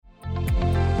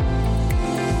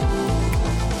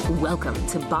Welcome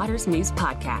to Botter's Muse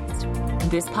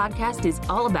Podcast. This podcast is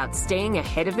all about staying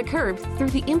ahead of the curve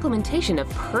through the implementation of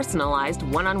personalized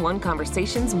one-on-one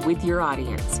conversations with your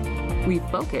audience. We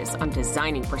focus on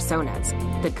designing personas,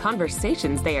 the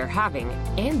conversations they are having,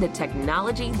 and the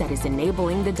technology that is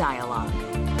enabling the dialogue.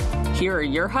 Here are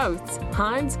your hosts,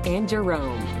 Hans and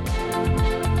Jerome.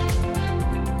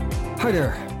 Hi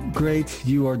there. Great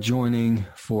you are joining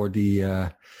for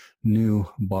the new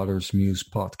Botter's Muse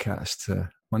podcast.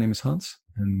 My name is Hans,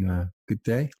 and good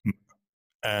day.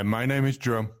 My name is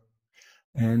Jerome.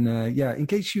 And in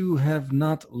case you have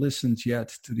not listened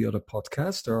yet to the other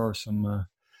podcasts, there are some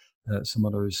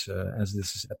others, as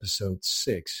this is episode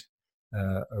 6,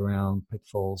 around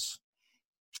pitfalls,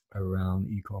 around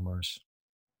e-commerce,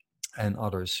 and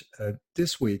others.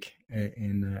 This week,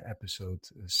 in episode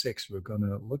 6, we're going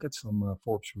to look at some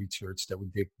Forbes research that we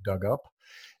dug up.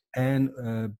 And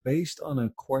based on a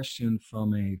question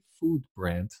from a food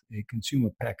brand, a consumer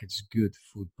packaged good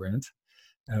food brand,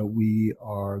 we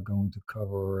are going to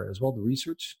cover as well the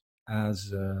research as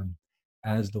the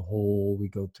whole. We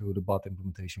go through the bot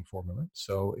implementation formula.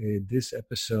 So this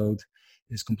episode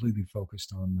is completely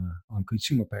focused on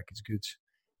consumer packaged goods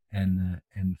and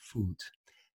food.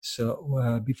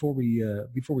 So before we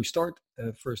start,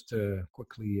 first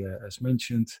quickly as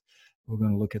mentioned, we're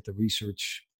going to look at the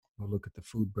research. We'll look at the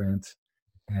food brand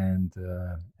and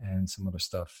some other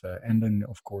stuff, and then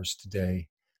of course today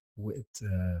with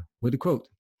a quote.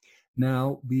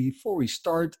 Now, before we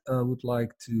start, I would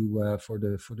like to for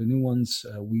the new ones,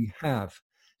 we have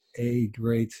a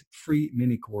great free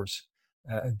mini course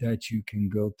that you can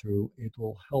go through. It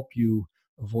will help you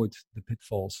avoid the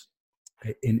pitfalls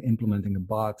in implementing a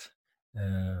bot.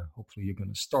 Hopefully, you're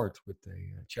going to start with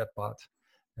a chat bot.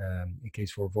 In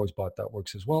case for a voice bot, that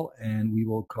works as well. And we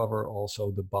will cover also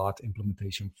the bot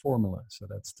implementation formula. So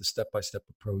that's the step-by-step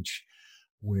approach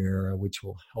which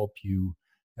will help you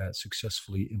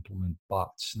successfully implement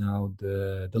bots. Now,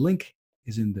 the link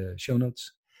is in the show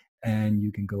notes, and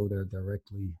you can go there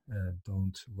directly.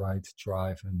 Don't write,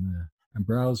 drive, and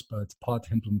browse, but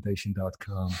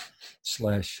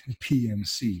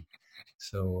botimplementation.com/PMC.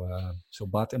 So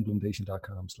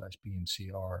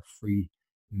botimplementation.com/PMC, our free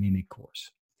mini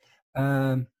course.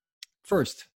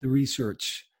 First, the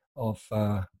research of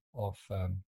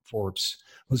Forbes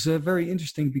was very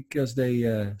interesting because they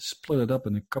split it up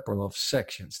in a couple of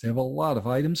sections. They have a lot of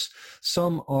items.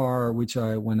 Some are,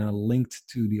 when I linked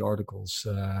to the articles,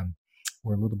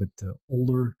 were a little bit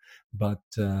older, but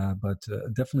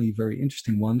definitely a very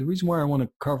interesting one. The reason why I want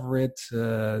to cover it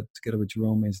together with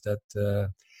Jerome is that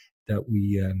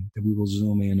we will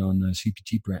zoom in on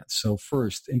CPG brands. So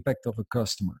first, impact of a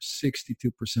customer.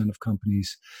 62% of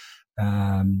companies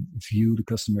view the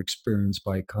customer experience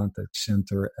by a contact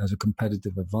center as a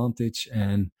competitive advantage,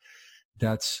 and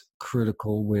that's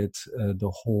critical with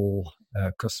the whole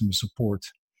customer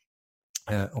support,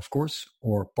 of course,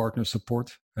 or partner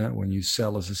support. When you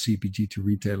sell as a CPG to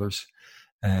retailers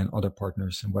and other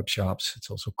partners and web shops, it's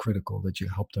also critical that you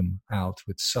help them out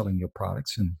with selling your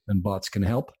products, and bots can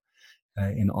help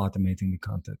in automating the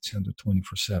contact center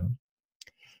 24/7.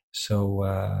 So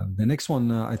the next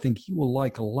one I think you will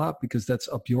like a lot because that's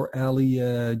up your alley,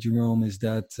 Jerome, is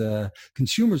that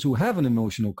consumers who have an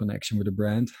emotional connection with a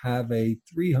brand have a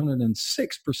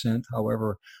 306%.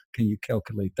 However, can you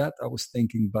calculate that? I was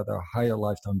thinking about a higher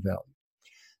lifetime value.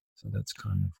 So that's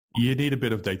kind of... You need a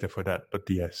bit of data for that, but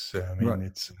yes,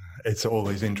 right. It's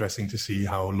always interesting to see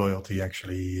how loyalty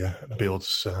actually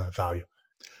builds value.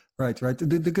 Right.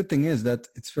 The good thing is that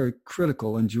it's very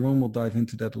critical, and Jerome will dive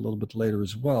into that a little bit later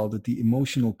as well, that the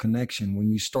emotional connection when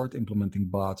you start implementing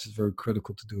bots is very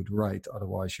critical to do it right.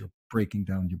 Otherwise, you're breaking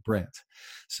down your brand.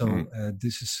 So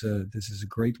this is a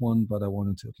great one, but I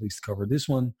wanted to at least cover this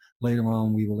one. Later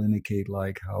on, we will indicate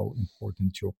like how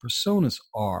important your personas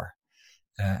are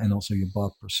and also your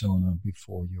bot persona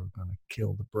before you're going to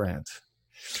kill the brand.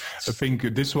 I think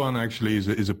this one actually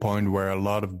is a point where a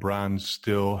lot of brands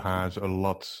still has a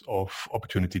lot of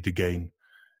opportunity to gain,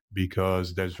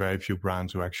 because there's very few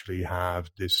brands who actually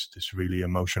have this really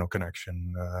emotional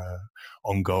connection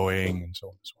ongoing and so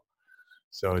on and so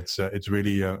on. So it's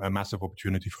really a massive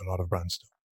opportunity for a lot of brands still.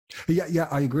 Yeah,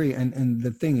 I agree. And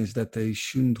the thing is that they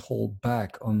shouldn't hold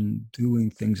back on doing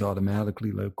things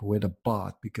automatically like with a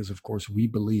bot, because of course we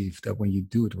believe that when you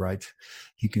do it right,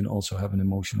 you can also have an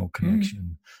emotional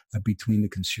connection between the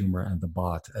consumer and the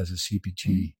bot as a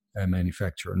CPG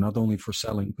manufacturer, not only for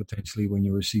selling potentially when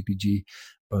you're a CPG,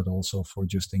 but also for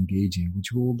just engaging,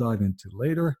 which we'll dive into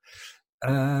later.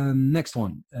 Next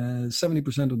one,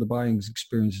 70% of the buying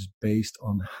experience is based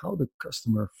on how the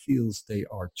customer feels they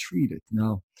are treated.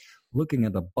 Now, looking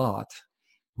at a bot,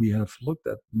 we have looked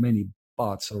at many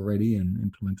bots already and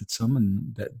implemented some,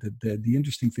 and the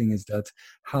interesting thing is that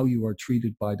how you are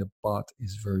treated by the bot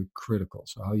is very critical.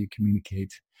 So how you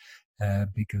communicate,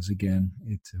 because again,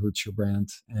 it hurts your brand,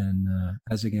 and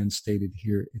as again stated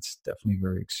here, it's definitely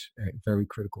very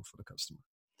critical for the customer.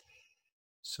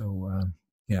 So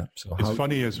so it's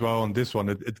funny as well on this one.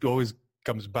 It always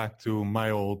comes back to my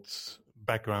old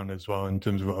background as well in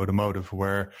terms of automotive,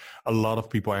 where a lot of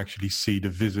people actually see the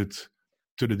visit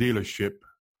to the dealership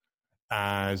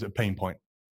as a pain point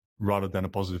rather than a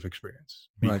positive experience,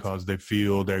 because they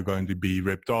feel they're going to be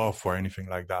ripped off or anything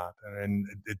like that. And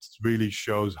it really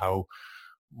shows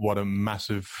what a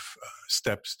massive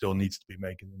step still needs to be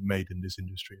made in this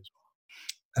industry as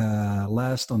well.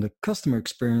 Last on the customer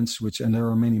experience, and there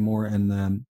are many more, and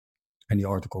the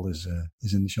article is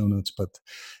in the show notes, but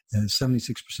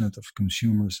 76% of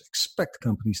consumers expect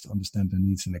companies to understand their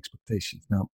needs and expectations.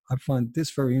 Now, I find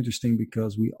this very interesting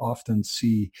because we often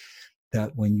see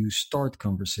that when you start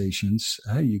conversations,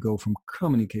 you go from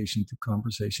communication to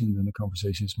conversation, then the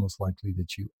conversation is most likely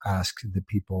that you ask the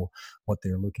people what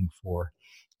they're looking for,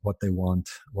 what they want,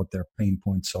 what their pain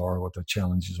points are, what their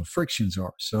challenges or frictions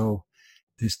are. So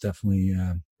this definitely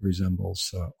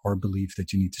resembles our belief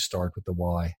that you need to start with the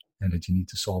why, and that you need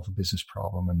to solve a business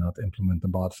problem and not implement the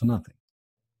bot for nothing.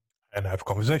 And have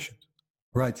conversations.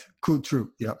 Right. Cool.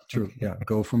 True. Yeah. True. Yeah.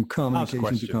 Go from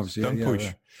communication to conversation. Don't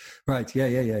push. Right.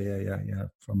 Yeah.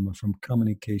 From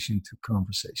communication to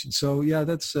conversation. So yeah,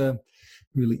 that's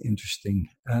really interesting.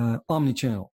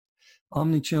 Omnichannel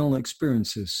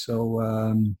experiences. So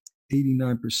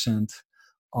 89%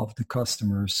 of the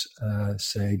customers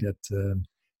say that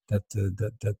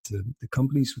the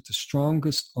companies with the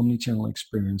strongest omnichannel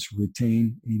experience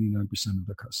retain 89% of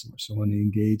their customers. So when they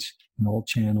engage in all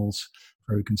channels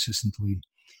very consistently,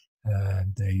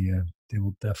 they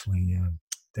will definitely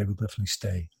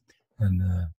stay, and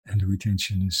the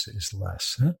retention is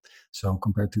less. So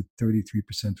compared to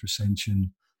 33%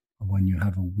 retention when you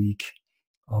have a weak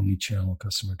omnichannel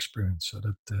customer experience. So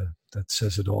that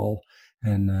says it all.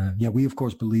 And we of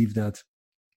course believe that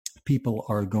people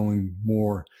are going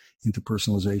more into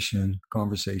personalization,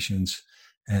 conversations,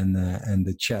 and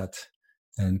the chat,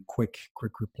 and quick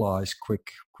replies,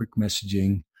 quick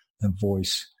messaging, and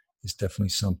voice is definitely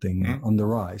something on the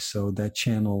rise. So that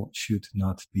channel should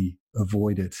not be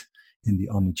avoided in the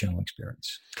omnichannel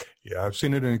experience. Yeah, I've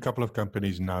seen it in a couple of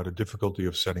companies now, the difficulty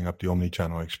of setting up the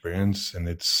omnichannel experience. And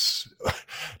it's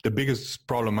the biggest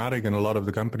problematic in a lot of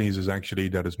the companies is actually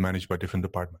that it's managed by different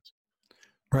departments.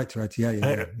 Right. Yeah.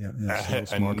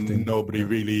 And nobody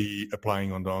really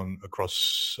applying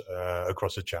across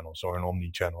the channels or an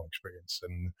omni-channel experience.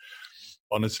 And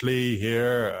honestly,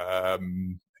 here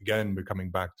again, we're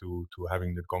coming back to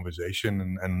having the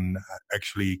conversation and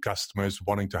actually customers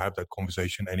wanting to have that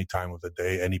conversation any time of the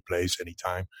day, any place, any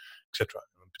time, etc.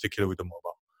 Particularly with the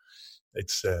mobile,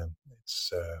 it's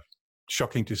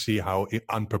shocking to see how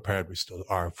unprepared we still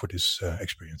are for this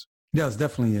experience. Yeah, it's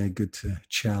definitely a good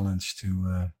challenge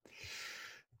to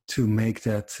make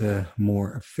that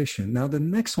more efficient. Now, the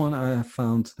next one I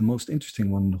found the most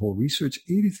interesting one in the whole research.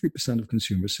 83% of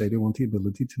consumers say they want the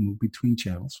ability to move between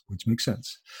channels, which makes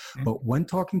sense. Mm-hmm. But when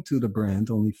talking to the brand,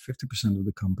 only 50% of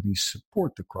the companies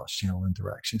support the cross-channel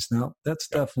interactions. Now, that's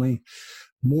definitely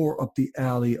more up the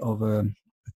alley of a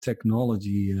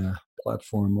technology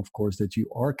platform, of course, that you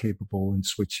are capable in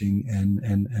switching, and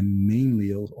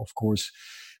mainly, of course,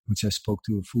 which I spoke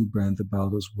to a food brand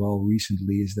about as well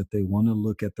recently, is that they want to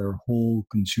look at their whole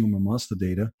consumer master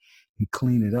data and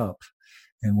clean it up.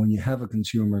 And when you have a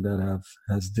consumer that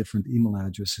has different email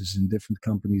addresses in different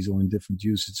companies or in different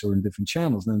usage or in different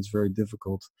channels, then it's very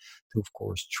difficult to, of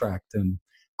course, track them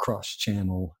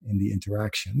cross-channel in the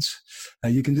interactions.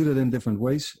 You can do that in different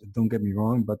ways, don't get me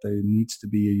wrong, but there needs to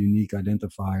be a unique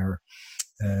identifier.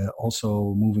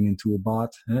 Also moving into a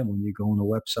bot, when you go on a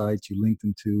website, you link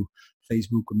them to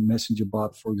Facebook Messenger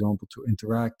bot, for example, to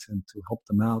interact and to help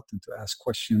them out and to ask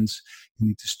questions. You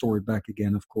need to store it back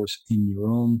again, of course, in your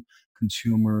own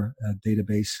consumer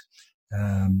database.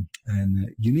 And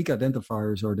unique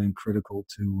identifiers are then critical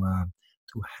to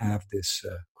have this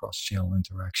cross-channel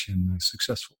interaction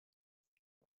successful.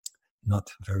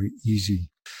 Not very easy.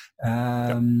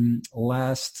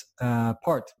 Last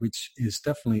part, which is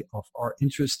definitely of our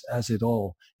interest as it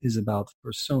all is about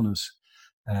personas,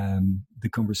 the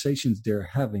conversations they're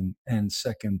having, and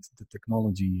second, the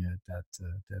technology that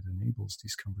enables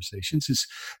these conversations is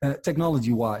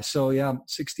technology-wise. So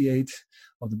 68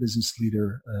 of the business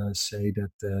leader say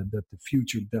that the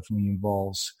future definitely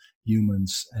involves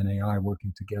humans and AI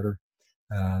working together.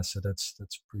 So that's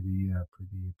pretty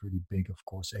big. Of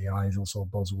course, AI is also a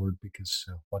buzzword because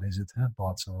what is it?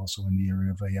 Bots are also in the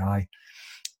area of AI.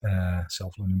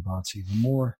 Self-learning bots even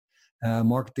more.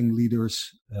 Marketing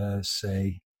leaders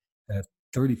say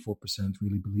 34%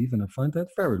 really believe, and I find that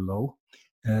very low,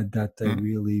 that they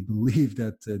really believe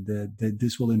that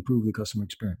this will improve the customer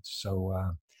experience. So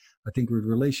I think with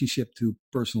relationship to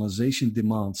personalization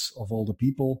demands of all the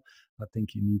people, I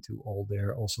think you need to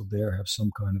also have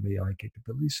some kind of AI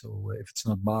capability. So if it's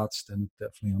not bots, then it's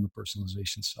definitely on the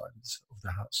personalization side of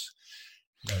the house.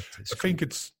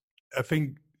 I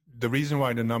think the reason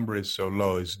why the number is so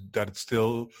low is that it's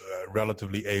still a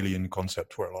relatively alien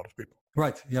concept for a lot of people.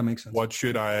 Right. Yeah, makes sense. What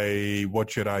should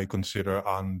I consider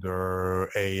under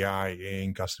AI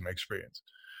in customer experience?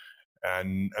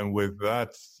 And with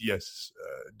that, yes,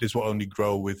 this will only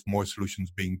grow with more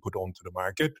solutions being put onto the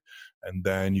market. And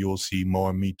then you will see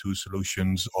more Me Too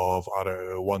solutions of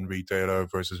one retailer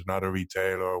versus another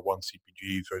retailer, one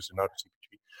CPG versus another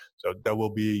CPG. So there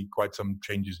will be quite some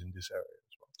changes in this area.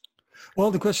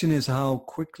 Well, the question is how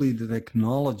quickly the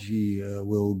technology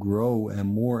will grow and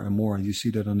more. You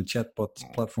see that on the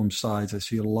chatbot platform sides. I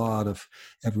see a lot of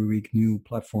every week new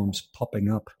platforms popping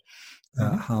up.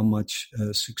 How much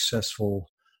successful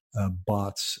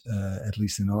bots, at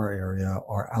least in our area,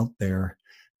 are out there.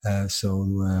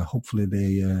 So hopefully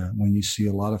when you see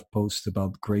a lot of posts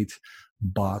about great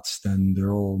bots, then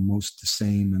they're almost the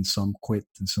same, and some quit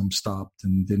and some stopped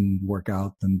and didn't work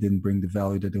out and didn't bring the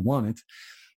value that they wanted.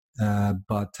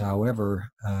 But however,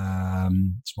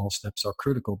 small steps are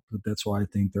critical. But that's why I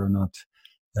think there are not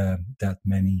that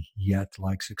many yet,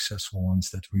 like successful ones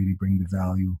that really bring the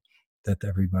value that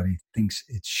everybody thinks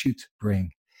it should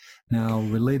bring. Now,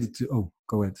 related to,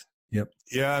 go ahead. Yep.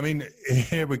 Yeah, I mean,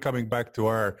 here we're coming back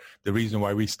to the reason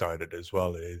why we started as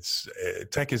well. Is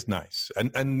tech is nice,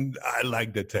 and I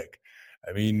like the tech.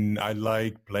 I mean, I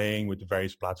like playing with the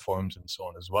various platforms and so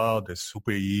on as well. They're super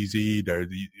easy. They're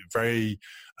very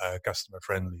customer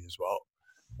friendly as well.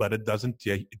 But it doesn't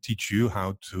teach you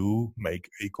how to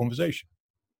make a conversation.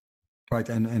 Right,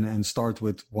 and start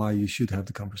with why you should have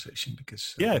the conversation,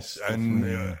 because yes, and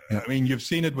I mean, you've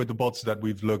seen it with the bots that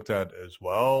we've looked at as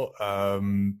well.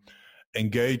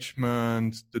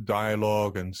 Engagement, the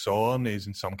dialogue, and so on is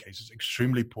in some cases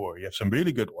extremely poor. You have some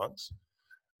really good ones,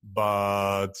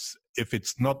 but if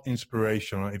it's not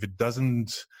inspirational, if it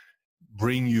doesn't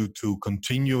bring you to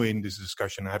continue in this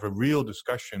discussion, have a real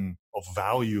discussion of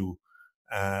value,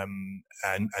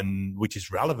 and which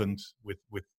is relevant with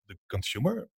the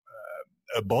consumer,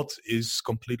 a bot is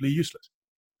completely useless.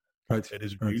 Right. It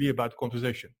is really about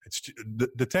conversation. It's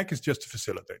the tech is just to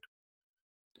facilitate.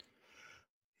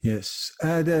 Yes.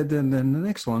 Then the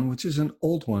next one, which is an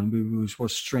old one, which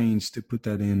was strange to put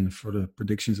that in for the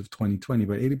predictions of 2020,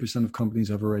 but 80% of companies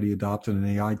have already adopted an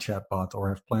AI chatbot or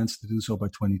have plans to do so by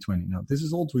 2020. Now, this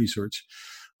is old research.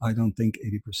 I don't think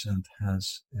 80%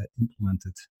 has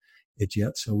implemented it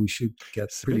yet, so we should get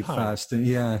pretty fast.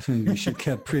 Yeah, we should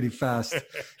get pretty fast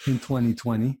in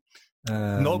 2020.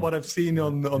 Not what I've seen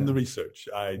on the research,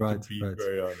 to be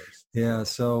very honest. Yeah,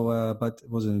 so but it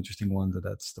was an interesting one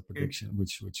that's the prediction,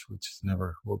 which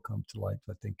never will come to light.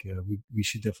 I think we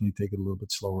should definitely take it a little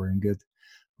bit slower and good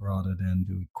rather than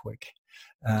do it quick.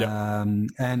 And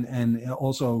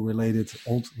also related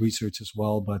old research as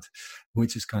well, but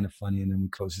which is kind of funny, and then we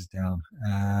close this down.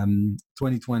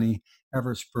 2020,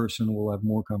 average person will have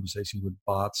more conversation with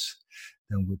bots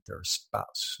than with their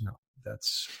spouse. No,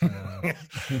 that's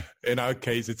in our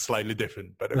case it's slightly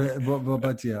different, but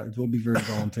yeah, it will be very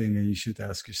daunting, and you should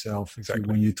ask yourself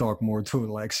when you talk more to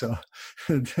Alexa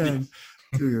than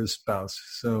to your spouse.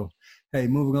 So hey,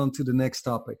 moving on to the next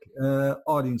topic,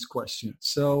 audience question.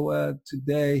 So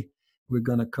today we're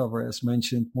going to cover, as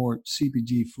mentioned, more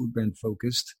CPG food brand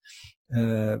focused.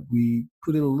 We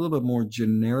put it a little bit more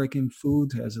generic in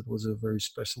food, as it was a very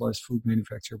specialized food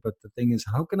manufacturer. But the thing is,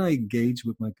 how can I engage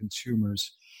with my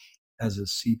consumers as a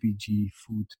CPG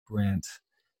food brand?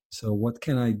 So what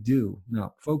can I do?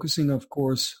 Now, focusing, of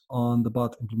course, on the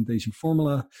bot implementation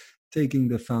formula, taking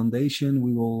the foundation,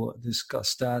 we will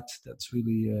discuss that. That's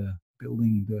really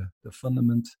building the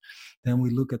fundament. Then we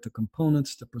look at the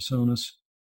components, the personas,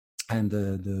 and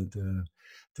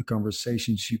the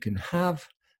conversations you can have.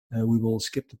 We will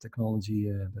skip the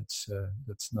technology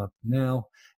that's not now.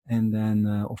 And then,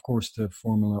 of course, the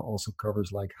formula also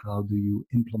covers like how do you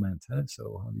implement.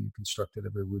 So how do you construct it,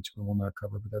 which we will not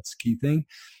cover, but that's the key thing.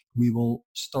 We will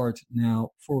start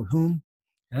now for whom,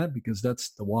 because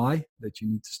that's the why that you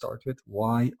need to start with.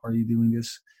 Why are you doing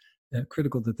this?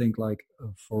 Critical to think like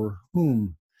for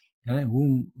whom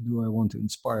Whom do I want to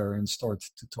inspire and start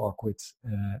to talk with?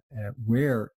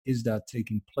 Where is that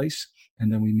taking place?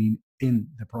 And then we mean in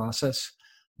the process,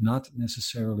 not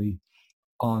necessarily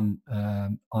on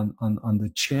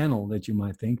the channel that you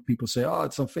might think. People say, oh,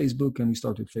 it's on Facebook, and we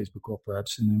start with Facebook, or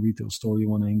perhaps in a retail store you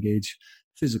want to engage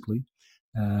physically.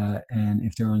 And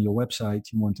if they're on your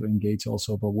website, you want to engage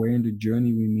also. But where in the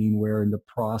journey we mean where in the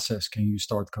process can you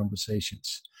start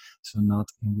conversations? So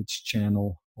not in which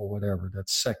channel or whatever.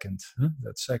 That's second.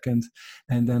 That's second.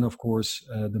 And then, of course,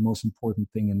 the most important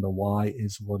thing in the why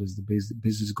is what is the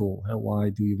business goal?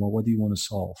 What do you want to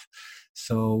solve?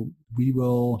 So we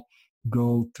will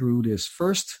go through this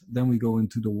first, then we go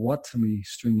into the what, and we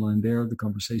streamline there the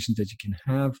conversations that you can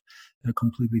have,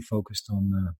 completely focused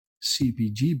on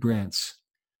CPG brands.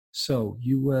 So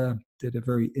you did a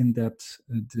very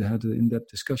had an in-depth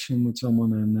discussion with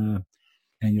someone,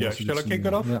 and you shall I kick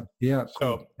it off? Yeah.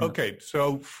 Cool. So okay,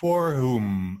 so for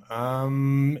whom?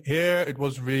 Here it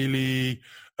was really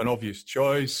an obvious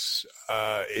choice.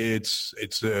 It's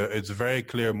a very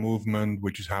clear movement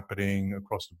which is happening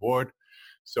across the board.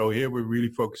 So here we're really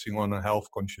focusing on a health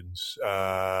conscious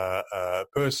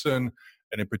person,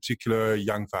 and in particular,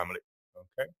 young family.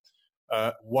 Okay.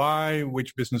 Why?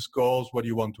 Which business goals? What do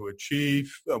you want to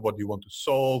achieve? What do you want to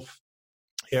solve?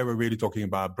 Here we're really talking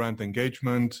about brand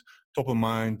engagement, top of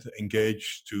mind,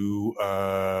 engage to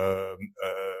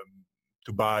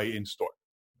buy in store.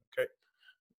 Okay.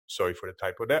 Sorry for the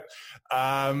typo there.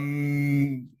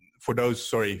 For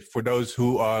those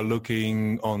who are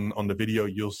looking on the video,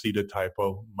 you'll see the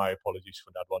typo. My apologies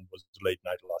for that one. It was late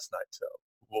night last night, so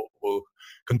we'll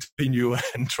continue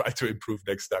and try to improve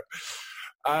next time.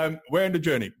 We're in the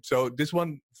journey. So this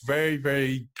one, very,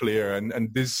 very clear.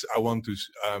 And this I want to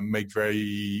make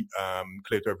very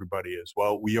clear to everybody as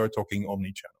well. We are talking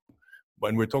omnichannel.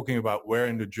 When we're talking about where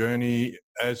in the journey,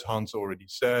 as Hans already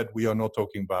said, we are not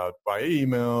talking about via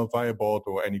email, via bot,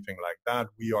 or anything like that.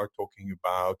 We are talking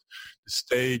about the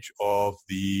stage of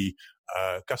the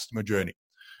customer journey.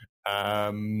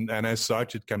 And as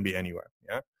such, it can be anywhere.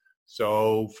 Yeah.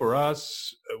 So for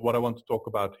us, what I want to talk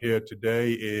about here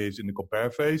today is in the compare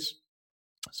phase.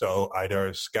 So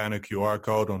either scan a QR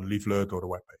code on leaflet or the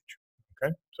web page.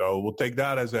 Okay, so we'll take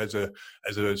that as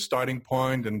a starting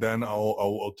point, and then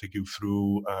I'll take you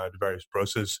through the various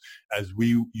process as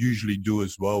we usually do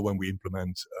as well when we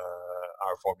implement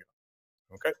our formula.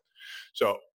 Okay,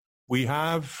 so we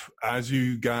have, as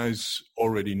you guys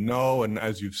already know, and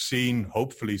as you've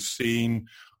hopefully seen,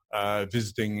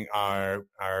 visiting our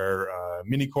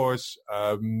mini course,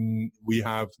 we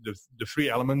have the three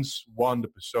elements: one, the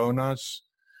personas;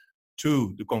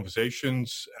 2, the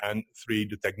conversations; and 3,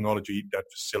 the technology that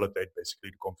facilitate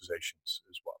basically the conversations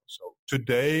as well. So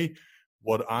today,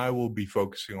 what I will be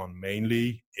focusing on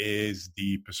mainly is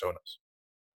the personas.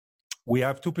 We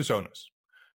have 2 personas.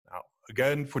 Now,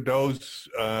 again, for those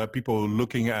people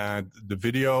looking at the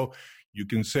video, you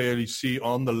can see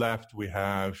on the left we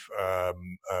have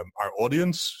our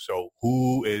audience. So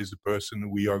who is the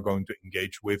person we are going to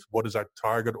engage with? What is our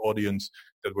target audience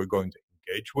that we're going to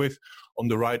engage with? On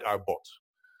the right, our bot.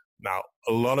 Now,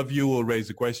 a lot of you will raise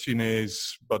the question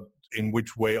but in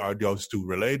which way are those two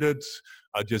related?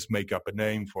 I'll just make up a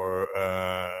name for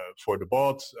the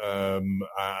bot.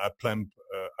 I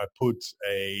put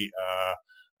a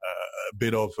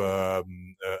bit of a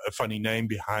funny name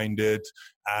behind it,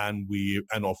 and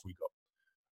off we go.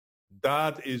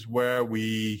 That is where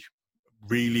we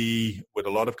really, with a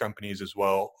lot of companies as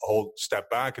well, step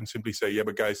back and simply say, yeah,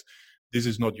 but guys, this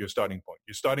is not your starting point.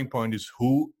 Your starting point is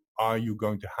who are you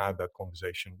going to have that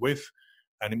conversation with?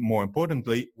 And more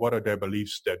importantly, what are their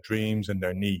beliefs, their dreams, and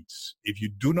their needs? If you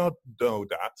do not know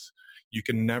that, you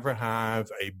can never have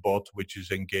a bot which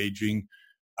is engaging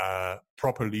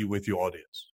properly with your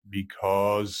audience,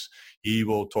 because he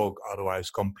will talk otherwise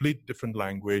complete different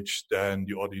language than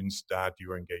the audience that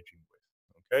you're engaging with.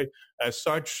 Okay. As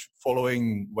such,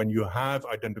 following when you have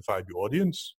identified your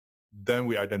audience, then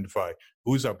we identify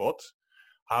who's our bot.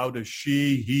 How does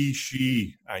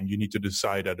she, and you need to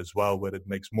decide that as well, whether it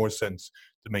makes more sense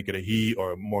to make it a he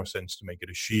or more sense to make it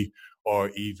a she, or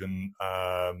even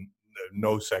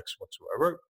no sex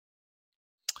whatsoever.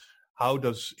 How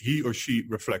does he or she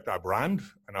reflect our brand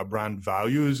and our brand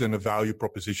values and the value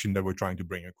proposition that we're trying to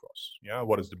bring across? Yeah,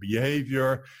 what is the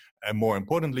behavior? And more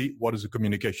importantly, what is the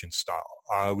communication style?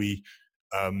 Are we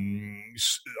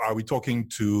talking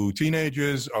to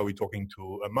teenagers? Are we talking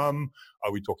to a mom?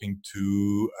 Are we talking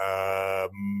to a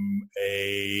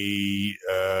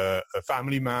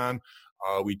family man?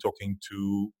 Are we talking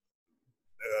to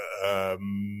a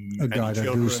guy that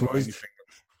does voice?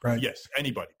 Right. Yes,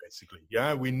 anybody basically.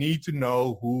 Yeah, we need to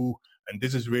know who And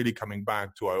this is really coming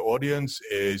back to our audience,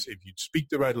 is if you speak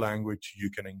the right language, you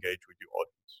can engage with your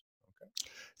audience. Okay.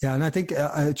 Yeah, and I think,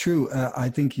 true, I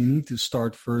think you need to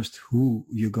start first who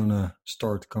you're going to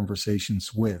start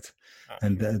conversations with.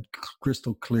 And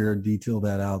crystal clear, detail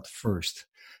that out first.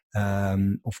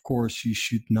 Of course, you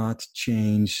should not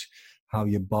change how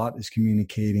your bot is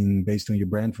communicating based on your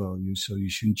brand values. So you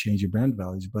shouldn't change your brand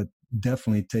values, but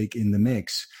definitely take in the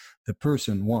mix the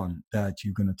person, one, that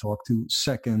you're going to talk to.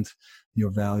 Second,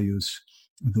 your values,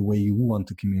 the way you want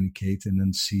to communicate, and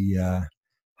then see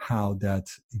how that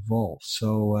evolves.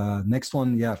 So next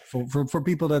one, for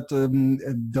people that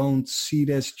don't see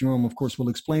this, Jerome, of course, will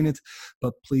explain it,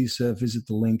 but please visit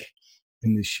the link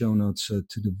in the show notes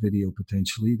to the video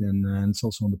potentially. Then and it's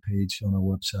also on the page on our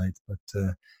website.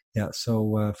 But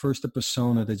so first the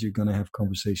persona that you're going to have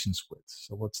conversations with.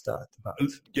 So what's that about?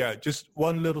 Yeah, just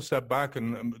one little step back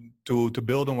and to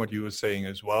build on what you were saying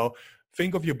as well.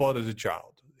 Think of your bot as a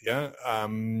child. Yeah,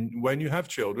 when you have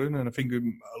children, and I think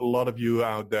a lot of you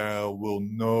out there will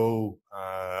know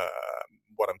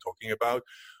what I'm talking about.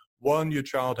 One, your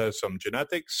child has some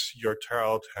genetics, your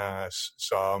child has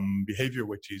some behavior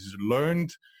which is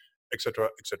learned, etc.,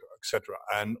 etc., etc.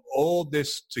 And all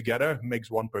this together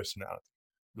makes one personality.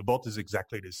 The bot is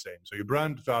exactly the same. So your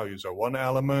brand values are one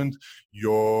element,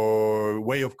 your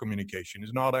way of communication is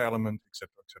another element, etc.,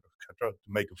 etc., etc., to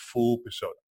make a full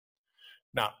persona.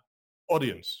 Now,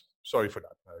 audience. Sorry for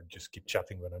that. I just keep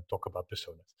chatting when I talk about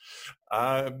personas.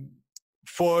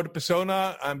 For the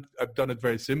persona, I've done it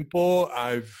very simple.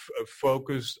 I've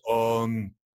focused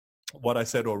on what I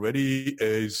said already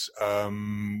is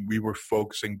we were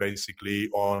focusing basically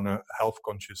on a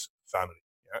health-conscious family.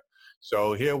 Yeah.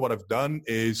 So here what I've done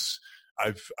is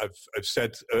I've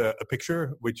set a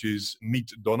picture, which is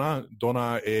meet Donna.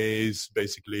 Donna is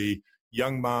basically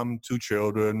young mom, 2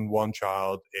 children, 1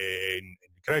 child in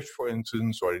creche, for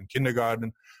instance, or in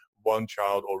kindergarten, 1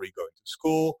 child already going to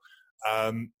school.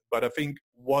 But I think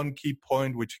one key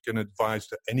point which you can advise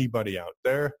to anybody out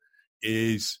there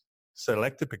is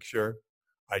select a picture,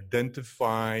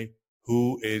 identify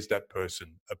who is that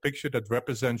person, a picture that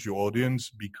represents your audience,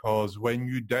 because when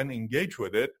you then engage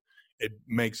with it, it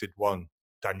makes it 1,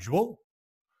 tangible,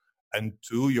 and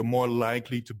 2, you're more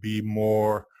likely to be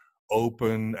more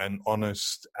open and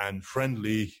honest and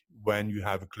friendly when you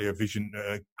have a clear vision,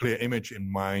 clear image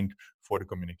in mind for the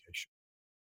communication.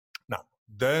 Now,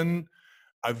 then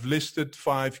I've listed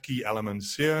 5 key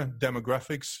elements here: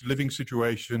 demographics, living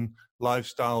situation,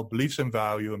 lifestyle, beliefs and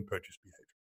value, and purchase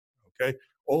behavior. Okay,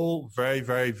 all very,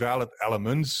 very valid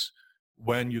elements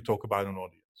when you talk about an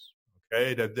audience.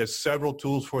 Okay, there's several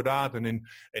tools for that, and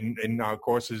in our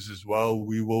courses as well,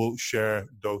 we will share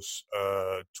those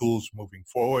tools moving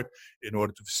forward in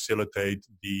order to facilitate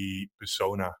the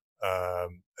persona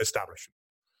establishment.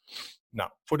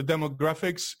 Now, for the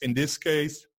demographics, in this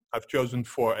case, I've chosen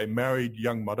for a married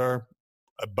young mother,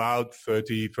 about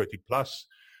 30 plus,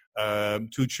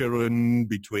 2 children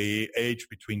between 2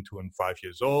 and 5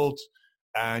 years old,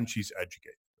 and she's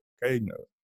educated. Okay, no.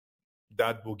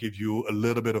 That will give you a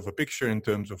little bit of a picture in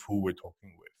terms of who we're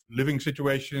talking with. Living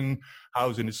situation,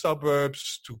 house in the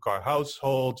suburbs, 2-car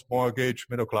household, mortgage,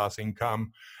 middle class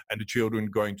income, and the children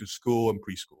going to school and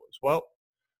preschool as well.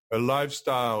 Her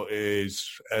lifestyle is,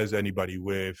 as anybody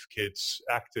with kids,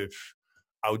 active,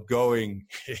 outgoing.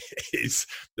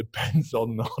 Depends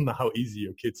on how easy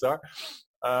your kids are.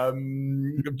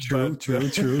 True.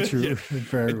 Yeah,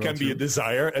 Very it can be a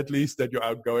desire, at least, that you're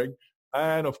outgoing.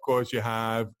 And of course, you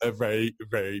have a very,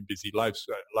 very busy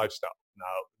lifestyle.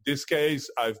 Now, in this case,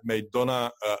 I've made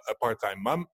Donna a part-time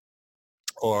mom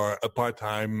or a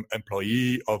part-time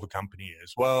employee of a company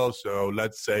as well. So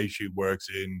let's say she works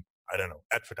in, I don't know,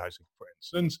 advertising, for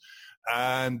instance,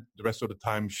 and the rest of the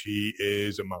time she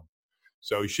is a mom.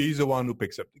 So she's the one who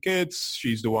picks up the kids.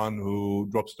 She's the one who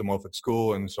drops them off at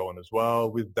school and so on as well.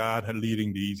 With that, her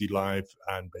leading the easy life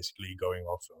and basically going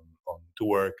off on to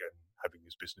work and having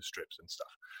his business trips and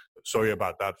stuff. But sorry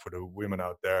about that for the women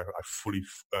out there. I fully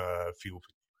feel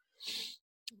for you.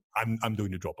 I'm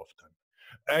doing the drop-off time.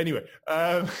 Anyway.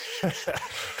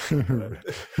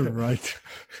 Right.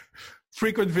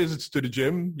 Frequent visits to the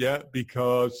gym, yeah,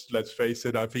 because let's face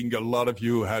it, I think a lot of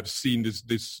you have seen this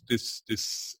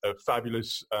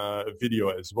fabulous video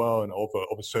as well, and of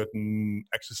a certain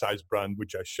exercise brand,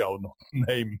 which I shall not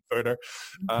name further,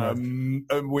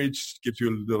 which gives you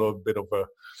a little bit of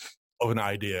an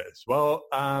idea as well.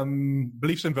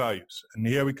 Beliefs and values, and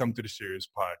here we come to the serious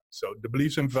part. So the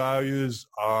beliefs and values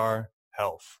are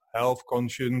health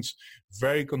conscious,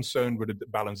 very concerned with a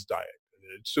balanced diet.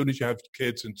 As soon as you have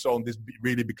kids and so on, this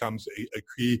really becomes a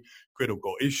key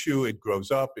critical issue. It grows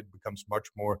up. It becomes much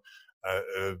more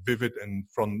vivid and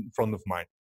front of mind.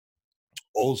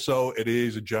 Also, it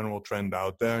is a general trend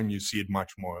out there, and you see it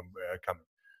much more coming.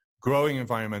 Growing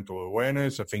environmental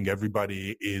awareness. I think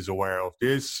everybody is aware of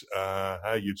this.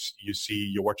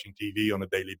 You're watching TV on a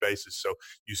daily basis, so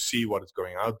you see what is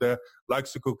going out there.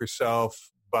 Likes to cook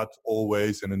yourself, but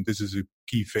always, and then this is a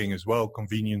key thing as well,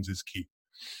 convenience is key.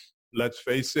 Let's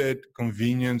face it,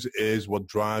 convenience is what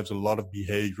drives a lot of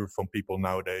behavior from people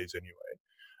nowadays anyway.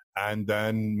 And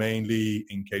then mainly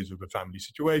in case of a family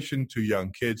situation, 2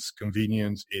 young kids,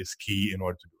 convenience is key in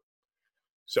order to do it.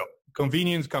 So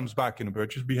convenience comes back in the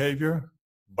purchase behavior,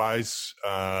 buys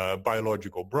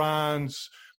biological brands,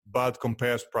 but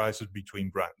compares prices between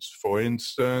brands. For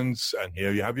instance, and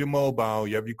here you have your mobile,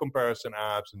 you have your comparison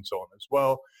apps and so on as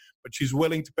well, but she's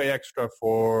willing to pay extra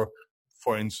for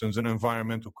instance, an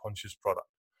environmental conscious product.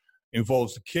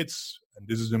 Involves the kids, and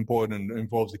this is important,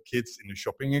 involves the kids in the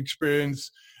shopping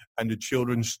experience, and the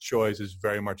children's choice is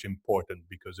very much important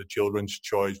because the children's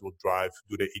choice will drive,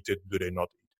 do they eat it, do they not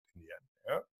eat it in the end.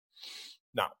 Yeah?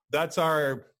 Now, that's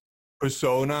our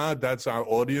persona, that's our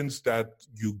audience that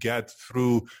you get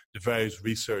through the various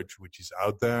research which is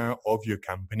out there of your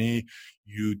company.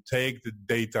 You take the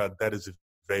data that is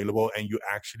available and you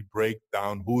actually break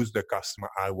down who is the customer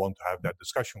I want to have that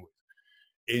discussion with.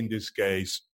 In this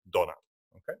case, Donna.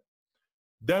 Okay.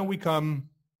 Then we come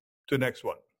to the next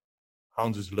one.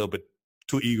 Hans is a little bit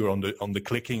too eager on the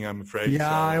clicking, I'm afraid. Yeah,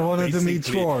 so I wanted to meet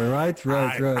Troy, right?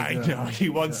 I know he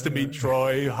wants to meet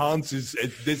Troy.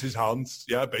 This is Hans.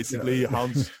 Yeah, basically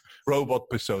Hans. Robot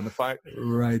personified.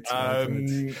 Right.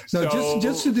 No,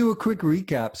 just to do a quick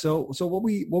recap. So what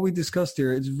we discussed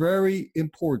here, it's very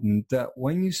important that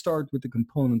when you start with the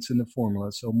components in the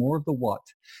formula, so more of the what,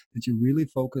 that you really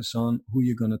focus on who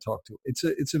you're going to talk to.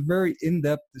 It's a very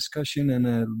in-depth discussion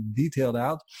and detailed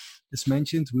out. As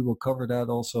mentioned, we will cover that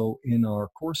also in our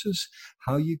courses,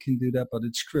 how you can do that, but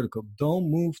it's critical.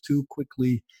 Don't move too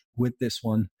quickly with this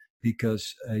one,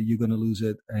 because you're going to lose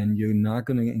it and you're not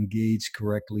going to engage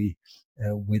correctly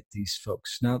with these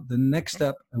folks. Now, the next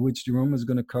step, which Jerome is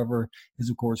going to cover, is,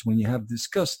 of course, when you have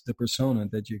discussed the persona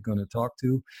that you're going to talk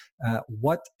to,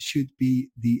 what should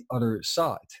be the other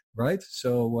side, right?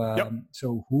 So,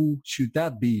 So who should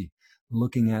that be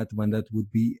looking at when that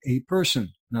would be a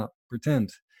person? Now,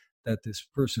 pretend that this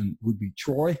person would be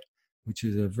Troy, which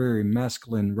is a very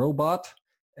masculine robot.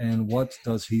 And what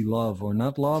does he love or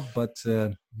not love? But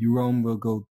Jerome will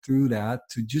go through that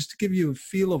to give you a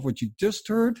feel of what you just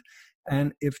heard,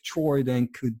 and if Troy then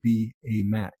could be a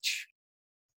match.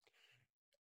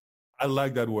 I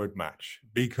like that word match,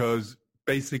 because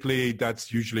basically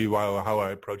that's usually how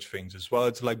I approach things as well.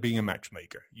 It's like being a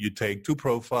matchmaker. You take 2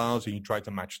 profiles and you try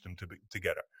to match them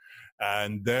together.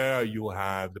 And there you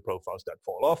have the profiles that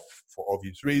fall off for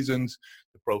obvious reasons,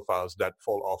 the profiles that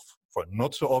fall off for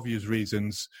not so obvious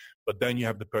reasons, but then you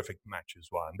have the perfect match as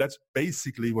well. And that's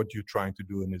basically what you're trying to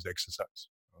do in this exercise,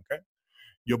 okay?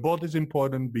 Your bot is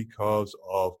important because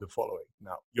of the following.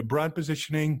 Now, your brand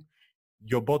positioning,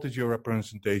 your bot is your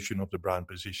representation of the brand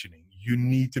positioning. You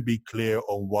need to be clear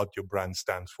on what your brand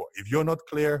stands for. If you're not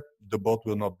clear, the bot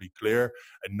will not be clear,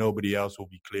 and nobody else will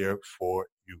be clear for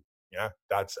you. Yeah,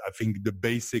 that's, I think, the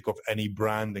basic of any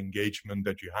brand engagement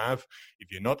that you have.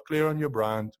 If you're not clear on your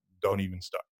brand, don't even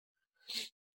start.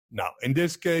 Now, in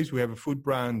this case, we have a food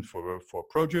brand for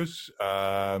produce,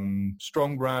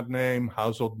 strong brand name,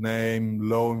 household name,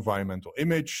 low environmental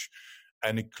image,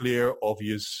 and a clear,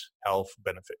 obvious health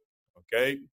benefit.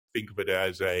 Okay, think of it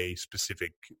as a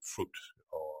specific fruit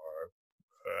or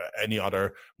any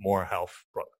other more health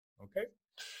product. Okay.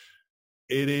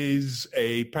 It is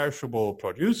a perishable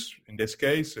produce in this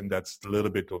case, and that's a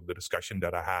little bit of the discussion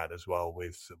that I had as well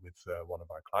with one of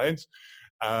our clients,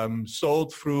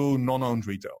 sold through non-owned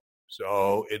retail.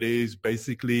 So it is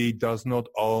basically does not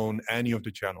own any of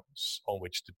the channels on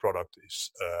which the product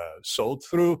is sold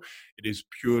through. It is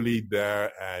purely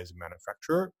there as a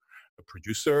manufacturer, a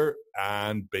producer,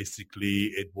 and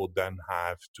basically it will then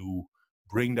have to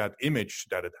bring that image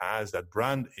that it has, that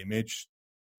brand image,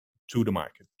 to the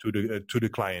market, to the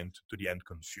client, to the end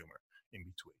consumer in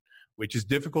between, which is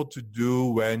difficult to do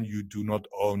when you do not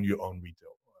own your own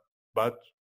retail. But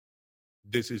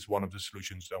this is one of the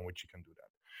solutions on which you can do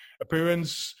that.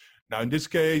 Appearance, now in this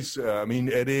case,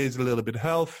 it is a little bit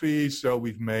healthy, so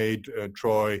we've made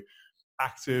Troy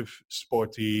active,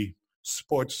 sporty,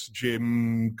 sports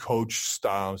gym coach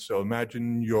style. So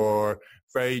imagine your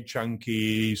very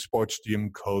chunky sports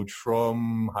gym coach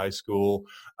from high school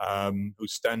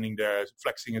who's standing there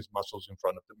flexing his muscles in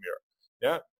front of the mirror.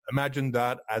 Yeah, imagine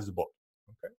that as a bot.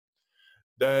 Okay.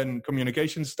 Then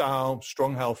communication style,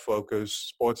 strong health focus,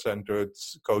 sports-centered,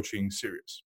 coaching,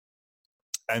 serious.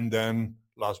 And then,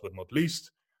 last but not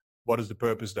least, what is the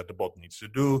purpose that the bot needs to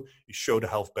do? Is show the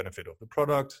health benefit of the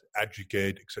product,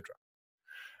 educate, etc.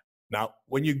 Now,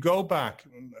 when you go back,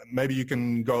 maybe you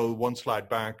can go one slide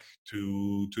back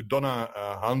to Donna,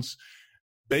 Hans.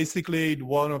 Basically,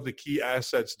 one of the key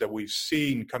assets that we've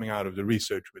seen coming out of the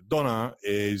research with Donna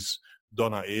is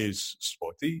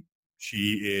sporty.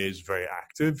 She is very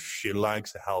active. She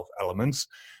likes the health elements.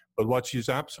 But what she's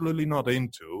absolutely not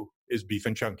into is beef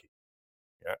and chunky.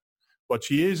 Yeah. What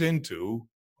she is into,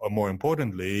 or more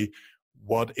importantly,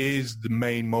 what is the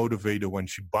main motivator when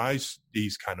she buys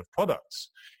these kind of products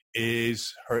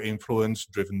is her influence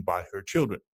driven by her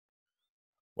children.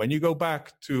 When you go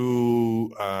back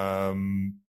to our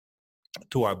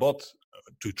bot,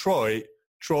 to Troy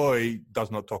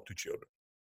does not talk to children.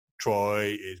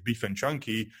 Troy is beef and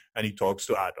chunky, and he talks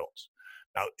to adults.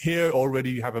 Now, here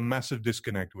already you have a massive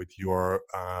disconnect with your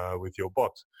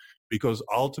bot, because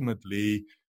ultimately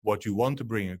what you want to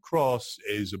bring across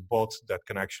is a bot that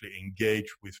can actually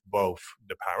engage with both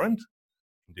the parent,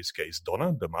 in this case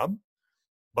Donna, the mom,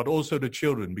 but also the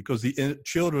children, because the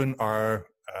children are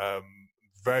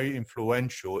very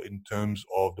influential in terms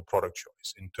of the product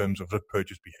choice, in terms of the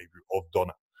purchase behavior of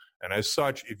Donna. And as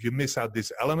such, if you miss out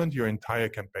this element, your entire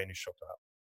campaign is shut out.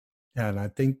 Yeah, and I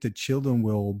think the children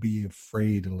will be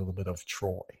afraid a little bit of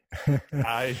Troy.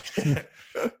 I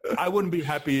wouldn't be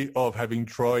happy of having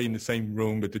Troy in the same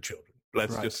room with the children.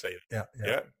 Let's just say it.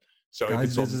 Yeah. So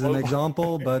guys, this is an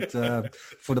example, but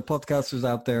for the podcasters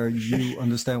out there, you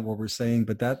understand what we're saying.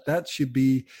 But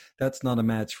that's not a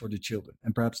match for the children,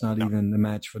 and perhaps not even a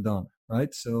match for Donna,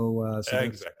 right? So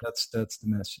exactly. that's the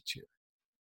message here.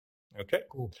 Okay,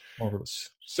 cool,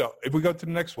 marvelous. So if we go to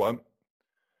the next one,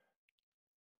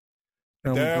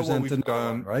 now there what we've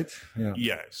done, right?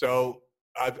 Yeah. So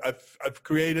I've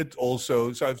created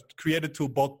also. So I've created 2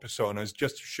 bot personas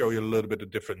just to show you a little bit of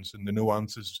difference in the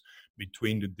nuances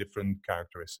between the different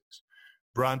characteristics.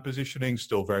 Brand positioning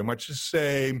still very much the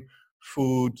same.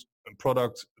 Food and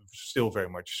product still very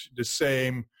much the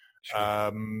same.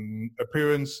 Sure.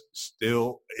 Appearance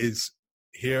still is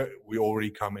here. We already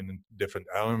come in different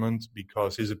elements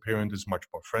because his appearance is much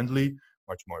more friendly,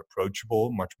 much more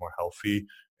approachable, much more healthy,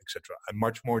 etc., and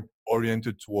much more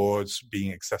oriented towards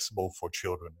being accessible for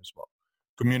children as well.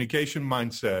 Communication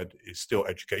mindset is still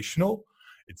educational.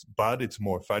 But it's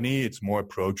more funny, it's more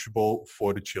approachable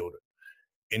for the children.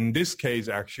 In this case,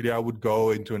 actually, I would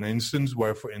go into an instance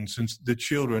where, for instance, the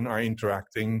children are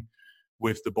interacting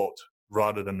with the bot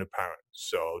rather than the parent.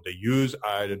 So they use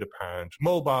either the parent's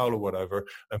mobile or whatever,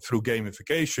 and through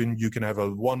gamification, you can have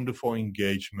a wonderful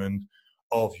engagement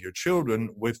of your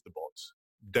children with the bot,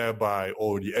 thereby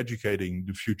already educating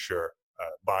the future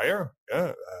buyer,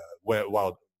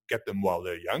 get them while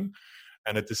they're young,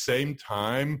 and at the same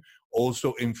time,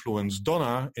 also influence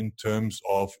Donna in terms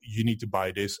of, you need to buy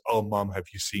this. Oh, mom, have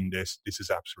you seen this? This is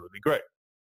absolutely great.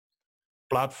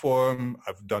 Platform,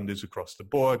 I've done this across the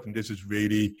board, and this is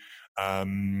really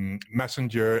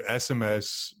Messenger,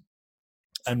 SMS,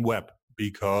 and web,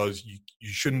 because you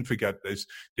shouldn't forget this.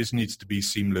 This needs to be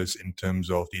seamless in terms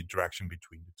of the interaction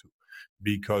between the two,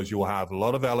 because you'll have a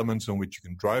lot of elements on which you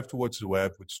can drive towards the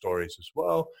web with stories as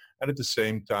well. And at the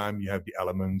same time, you have the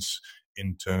elements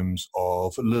in terms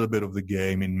of a little bit of the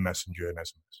game in Messenger and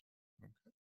SMS. Okay.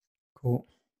 Cool.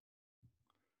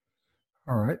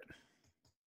 All right.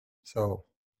 So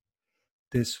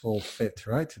this will fit,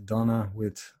 right? Donna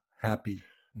with happy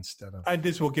instead of... And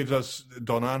this will give us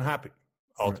Donna and happy,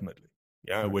 ultimately.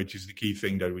 Right. Yeah, right. Which is the key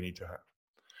thing that we need to have.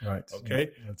 Right.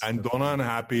 Okay. Yeah, and Donna and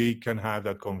happy can have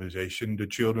that conversation. The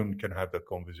children can have that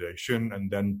conversation.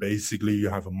 And then basically you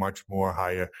have a much more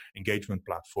higher engagement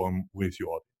platform with your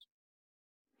audience.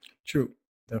 True.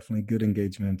 Definitely good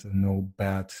engagement and no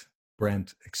bad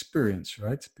brand experience,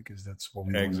 right? Because that's what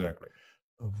we want to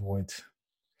avoid.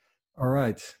 All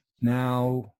right.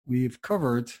 Now we've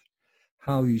covered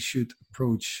how you should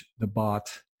approach the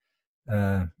bot,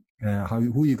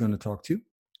 who you're going to talk to,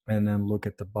 and then look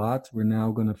at the bot. We're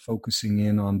now going to focusing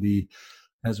in on the,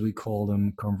 as we call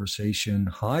them,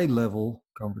 high-level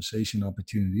conversation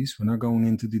opportunities. We're not going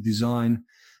into the design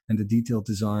and the detailed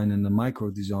design and the micro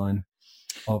design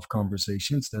of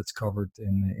conversations. That's covered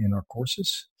in our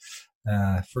courses.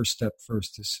 First step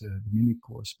first is the mini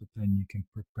course, but then you can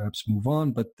perhaps move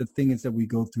on. But the thing is that we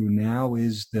go through now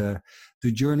is the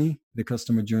journey, the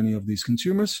customer journey of these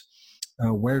consumers,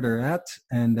 where they're at,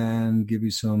 and then give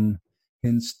you some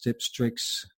hints, tips,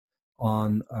 tricks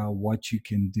on what you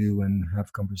can do and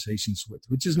have conversations with,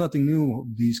 which is nothing new.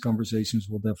 These conversations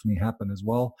will definitely happen as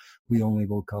well. We only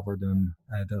will cover them.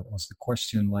 That was the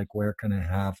question, like, where can I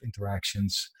have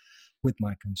interactions with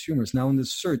my consumers? Now in the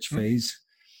search phase,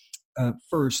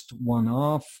 first one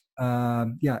off,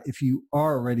 if you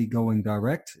are already going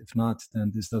direct, if not,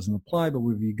 then this doesn't apply. But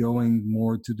if you're going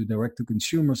more to the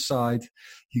direct-to-consumer side,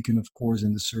 you can, of course,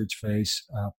 in the search phase,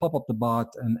 pop up the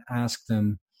bot and ask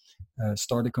them,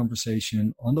 start a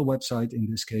conversation on the website, in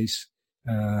this case,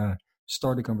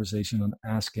 start a conversation on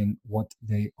asking what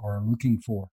they are looking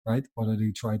for, right? What are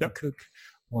they trying to cook?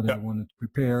 What do they want to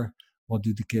prepare? What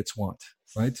do the kids want,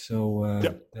 right? So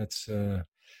that's...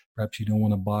 Perhaps you don't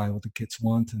want to buy what the kids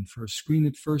want and first screen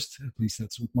it first. At least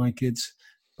that's with my kids.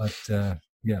 But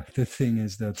the thing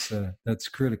is that's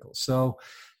critical. So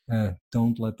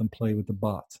don't let them play with the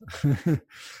bot.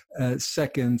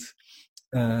 Second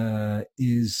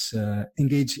is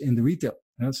engage in the retail.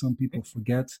 Some people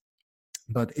forget,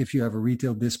 but if you have a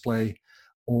retail display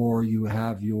or you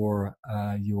have your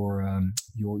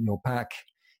pack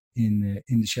in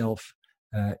the shelf,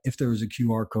 if there is a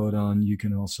QR code on, you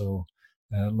can also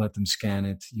let them scan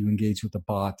it. You engage with the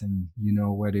bot and you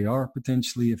know where they are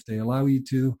potentially if they allow you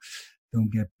to.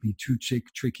 Don't be too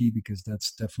tricky because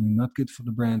that's definitely not good for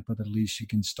the brand, but at least you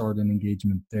can start an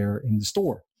engagement there in the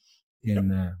store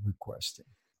in requesting.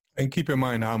 And keep in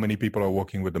mind how many people are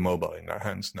walking with the mobile in their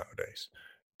hands nowadays.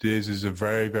 This is a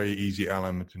very, very easy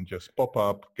element and just pop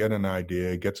up, get an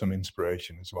idea, get some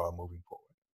inspiration as well moving forward.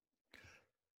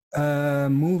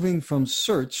 Moving from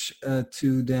search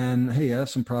to then, hey, I have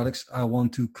some products I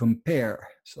want to compare.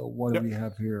 So what do we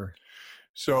have here?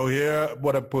 So here,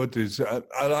 what I put is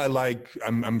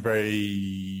I'm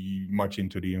very much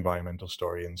into the environmental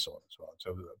story and so on as well.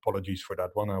 So apologies for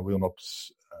that one. I will not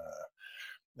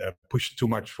push too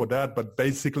much for that. But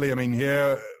basically, I mean,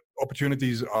 here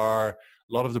opportunities are.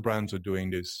 A lot of the brands are doing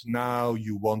this now.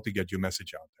 You want to get your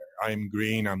message out there. I'm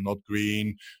green. I'm not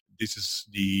green. This is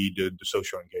the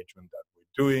social engagement that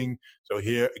we're doing. So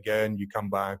here again, you come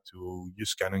back to you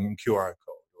scanning a QR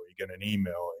code, or you get an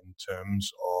email in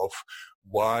terms of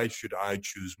why should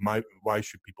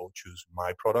people choose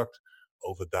my product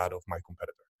over that of my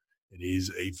competitor. It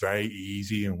is a very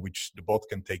easy in which the bot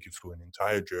can take you through an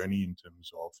entire journey in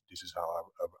terms of this is how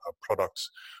our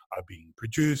products are being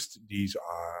produced. These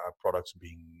are our products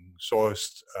being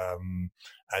sourced.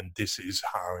 And this is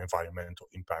our environmental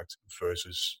impact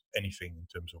versus anything in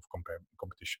terms of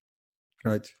competition.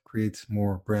 Right. Create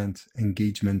more brand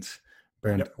engagement,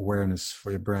 brand awareness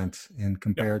for your brand, and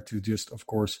compared to just, of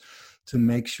course, to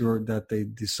make sure that they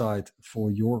decide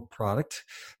for your product.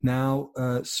 Now,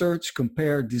 search,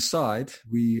 compare, decide.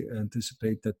 We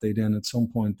anticipate that they then at some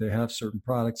point they have certain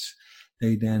products.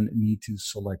 They then need to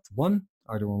select one,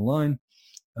 either online.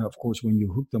 Of course, when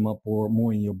you hook them up or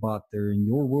more in your bot, they're in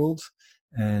your world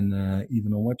and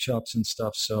even on web shops and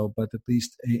stuff. So, but at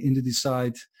least in the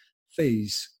decide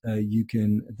phase, you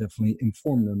can definitely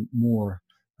inform them more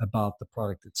about the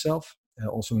product itself,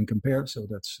 also in compare. So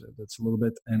that's a little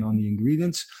bit, and on the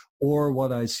ingredients, or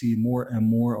what I see more and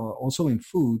more also in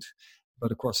food,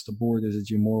 but across the board is that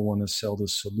you more want to sell the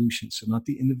solution. So not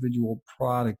the individual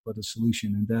product, but a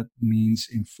solution. And that means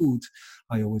in food,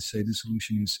 I always say the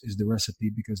solution is the recipe,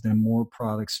 because then more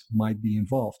products might be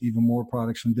involved, even more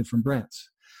products from different brands,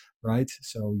 right?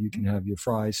 So you can have your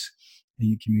fries and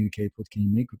you communicate what can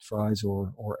you make with fries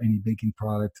or any baking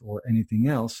product or anything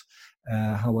else.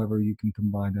 However, you can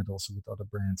combine that also with other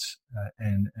brands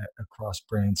and across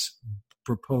brands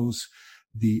propose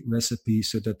the recipe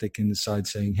so that they can decide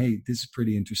saying, hey, this is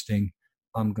pretty interesting.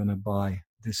 I'm going to buy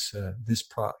this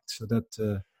product. So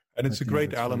that and it's a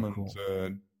great element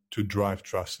to drive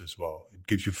trust as well. It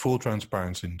gives you full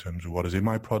transparency in terms of what is in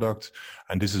my product,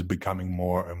 and this is becoming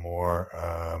more and more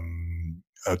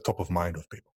top of mind of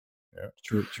people. Yeah.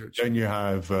 True. Then you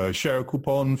have share a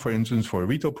coupon, for instance, for a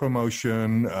retail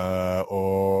promotion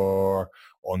or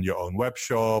on your own web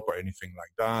shop or anything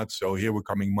like that. So here we're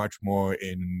coming much more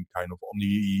in kind of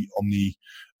omni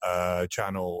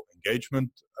channel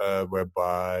engagement,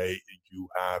 whereby you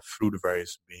have through the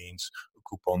various means a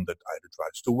coupon that either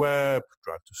drives to web,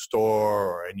 drives to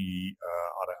store, or any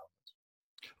other element.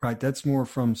 Right, that's more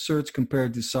from search, compare,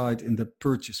 decide in the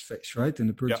purchase phase, right? In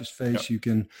the purchase phase, you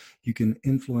can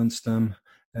influence them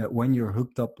when you're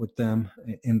hooked up with them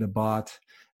in the bot,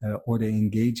 or they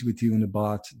engage with you in the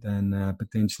bot. Then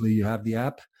potentially you have the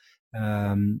app,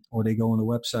 or they go on the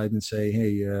website and say,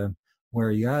 "Hey, where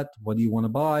are you at? What do you want to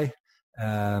buy?"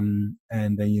 And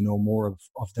then you know more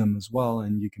of them as well,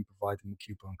 and you can provide them a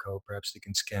coupon code. Perhaps they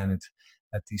can scan it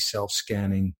at the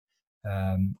self-scanning.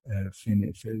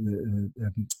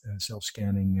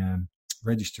 Self-scanning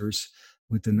registers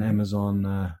with an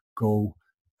Amazon Go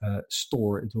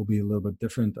store. It will be a little bit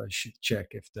different. I should check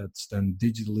if that's then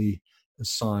digitally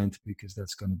assigned, because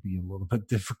that's going to be a little bit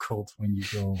difficult when you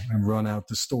go and run out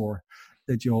the store.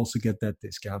 that you also get that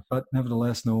discount. But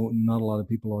nevertheless, no, not a lot of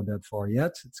people are that far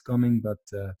yet. It's coming, but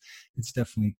it's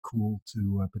definitely cool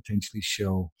to potentially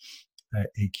show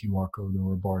a QR code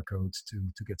or a barcode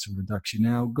to get some reduction.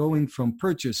 Now, going from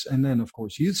purchase and then, of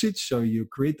course, usage. So you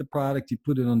create the product, you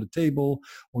put it on the table,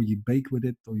 or you bake with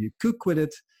it, or you cook with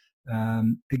it.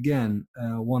 Again,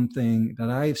 one thing that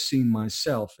I've seen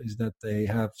myself is that they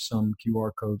have some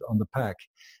QR code on the pack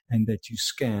and that you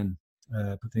scan,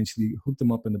 potentially hook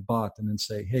them up in the bot and then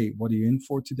say, hey, what are you in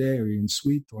for today? Are you in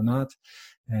sweet or not?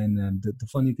 And the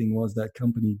funny thing was that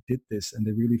company did this and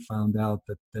they really found out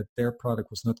that their product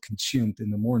was not consumed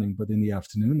in the morning, but in the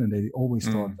afternoon. And they always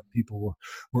thought that people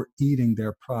were eating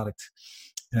their product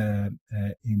in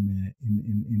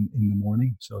the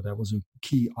morning. So that was a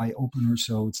key eye opener.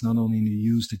 So it's not only in the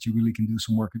use that you really can do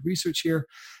some market research here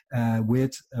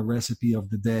with a recipe of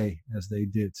the day as they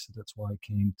did. So that's why I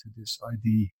came to this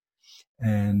idea.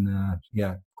 And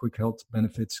quick health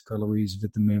benefits, calories,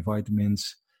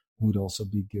 vitamins would also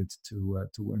be good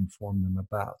to inform them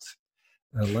about.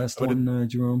 Last one,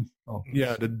 Jerome. Oh.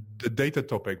 Yeah, the data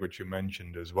topic which you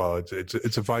mentioned as well.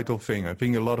 It's a vital thing. I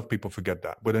think a lot of people forget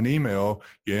that. With an email,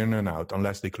 you're in and out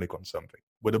unless they click on something.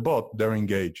 With a bot, they're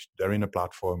engaged, they're in a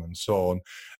platform and so on.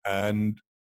 And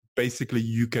basically,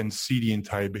 you can see the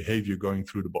entire behavior going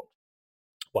through the bot.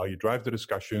 While you drive the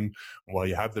discussion, while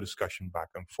you have the discussion back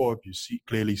and forth, you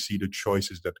clearly see the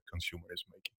choices that the consumer is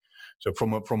making. So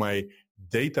from a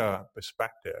data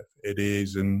perspective, it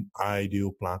is an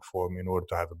ideal platform in order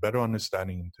to have a better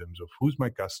understanding in terms of who's my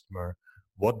customer,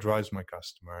 what drives my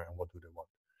customer, and what do they want.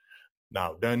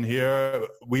 Now, then here,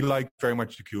 we like very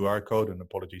much the QR code, and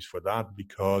apologies for that,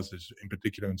 because in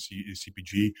particular in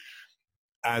CPG,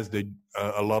 as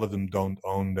a lot of them don't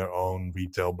own their own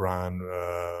retail brand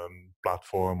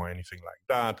platform or anything like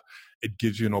that, it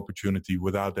gives you an opportunity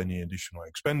without any additional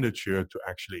expenditure to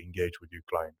actually engage with your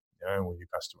client and with your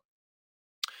customer.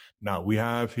 Now, we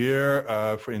have here,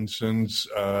 for instance,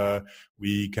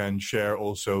 we can share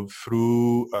also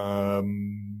through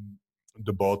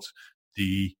the bot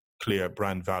the clear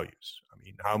brand values. I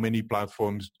mean, how many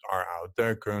platforms are out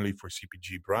there currently for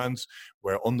CPG brands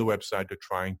where on the website they're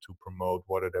trying to promote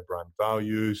what are their brand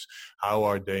values, how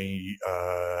are they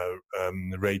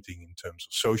rating in terms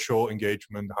of social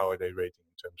engagement, how are they rating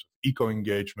in terms of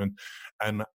eco-engagement,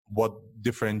 and what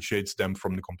differentiates them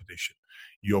from the competition.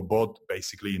 Your bot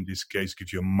basically in this case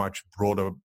gives you a much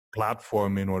broader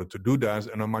platform in order to do that,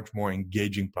 and a much more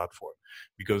engaging platform,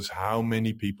 because how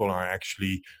many people are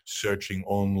actually searching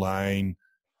online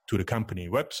to the company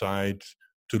website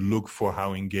to look for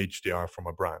how engaged they are from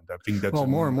a brand? I think that's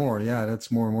more and more. Yeah,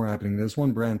 that's more and more happening. There's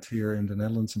one brand here in the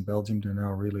Netherlands and Belgium. They're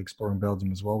now really exploring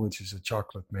Belgium as well, which is a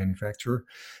chocolate manufacturer.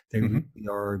 They really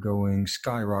are going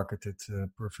skyrocketed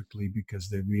perfectly because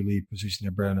they really position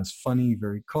their brand as funny,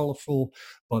 very colorful,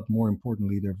 but more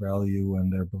importantly, their value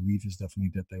and their belief is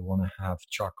definitely that they want to have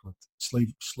chocolate,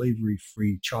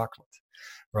 slavery-free chocolate.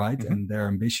 Right. And their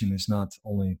ambition is not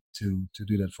only to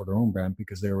do that for their own brand,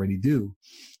 because they already do.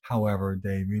 However,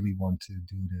 they really want to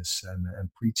do this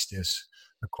and preach this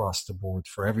across the board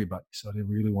for everybody. So they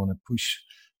really want to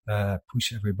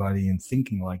push everybody in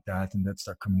thinking like that. And that's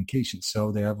their communication.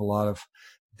 So they have a lot of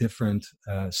different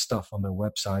stuff on their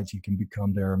website. You can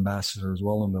become their ambassador as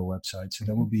well on their website. So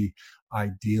that would be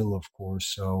ideal, of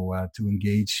course. So to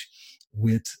engage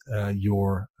with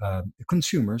your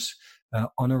consumers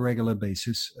on a regular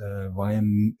basis via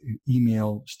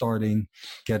email,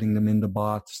 getting them in the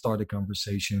bot, start a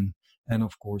conversation, and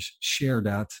of course share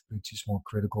that, which is more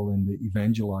critical in the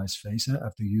evangelize phase.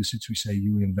 After usage, we say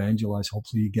you evangelize.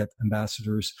 Hopefully you get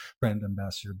ambassadors, brand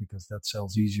ambassador, because that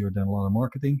sells easier than a lot of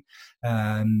marketing,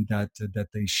 and that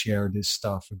they share this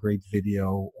stuff, a great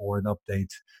video or an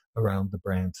update around the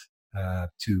brand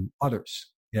to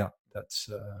others. Yeah, that's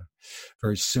a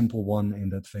very simple one in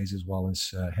that phase as well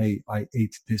as, hey, I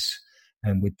ate this,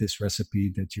 and with this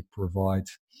recipe that you provide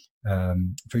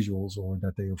visuals, or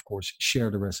that they, of course,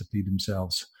 share the recipe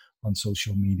themselves on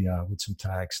social media with some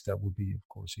tags. That would be, of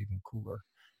course, even cooler.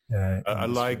 I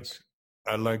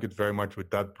like it very much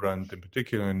with that brand in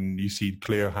particular, and you see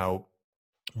clear how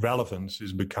relevance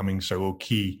is becoming so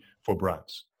key for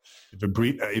brands.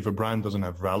 If a brand doesn't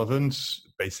have relevance,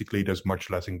 basically there's much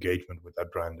less engagement with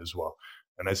that brand as well.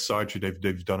 And as such,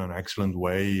 they've done an excellent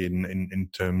way in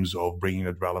terms of bringing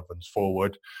that relevance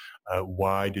forward.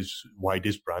 Why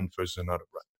this brand versus another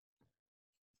brand?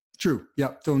 True.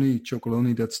 Yeah, Tony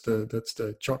Chocolonely, that's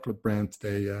the chocolate brand.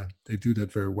 They do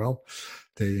that very well.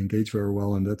 they engage very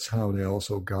well, and that's how they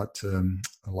also got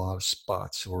a lot of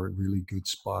spots, or really good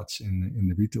spots in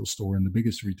the retail store, in the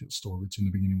biggest retail store, which in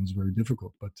the beginning was very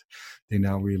difficult, but they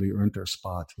now really earned their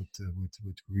spot with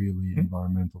really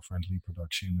environmental friendly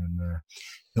production and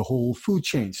the whole food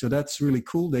chain. So that's really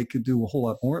cool. They could do a whole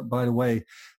lot more. By the way,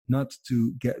 not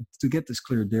to get this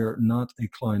clear, they're not a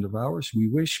client of ours. We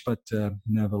wish, but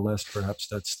nevertheless, perhaps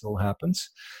that still happens.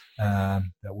 That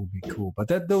would be cool.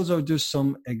 But those are just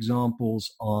some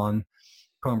examples on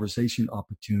conversation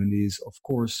opportunities. Of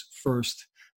course, first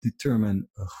determine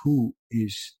who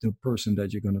is the person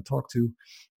that you're going to talk to.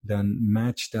 Then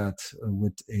match that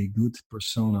with a good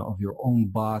persona of your own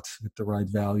bot with the right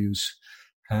values,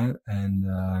 and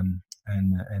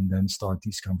then start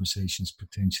these conversations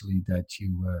potentially that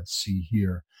you see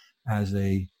here as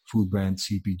a food brand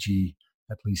CPG,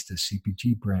 at least a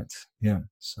CPG brand. Yeah.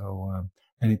 So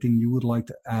anything you would like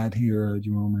to add here,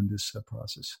 Jerome, in this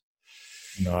process?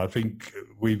 No, I think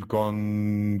we've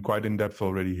gone quite in depth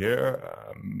already here.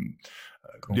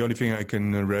 Cool. The only thing I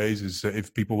can raise is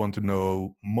if people want to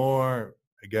know more,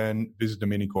 again, visit the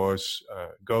mini course,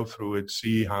 go through it,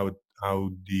 see how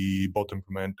the bot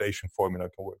implementation formula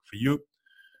can work for you,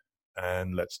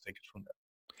 and let's take it from there.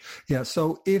 Yeah,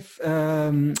 so if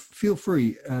feel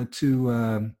free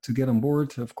to get on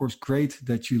board. Of course, great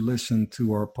that you listen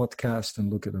to our podcast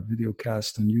and look at our video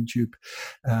cast on YouTube.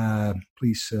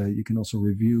 Please, you can also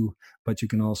review, but you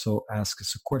can also ask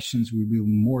us questions. We'll be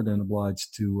more than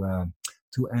obliged to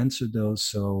answer those.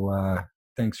 So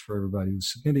thanks for everybody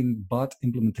who's submitting.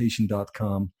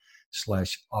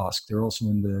 botimplementation.com/ask. They're also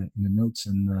in the notes,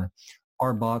 and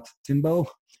our bot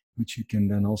Timbo, which you can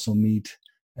then also meet,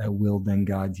 will then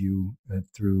guide you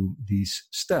through these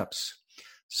steps.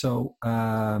 So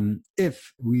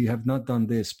if we have not done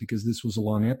this, because this was a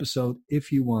long episode,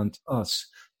 if you want us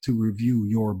to review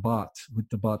your bot with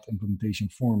the bot implementation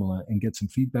formula and get some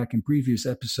feedback in previous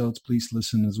episodes, please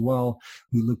listen as well.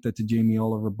 We looked at the Jamie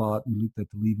Oliver bot. We looked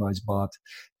at the Levi's bot.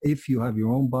 If you have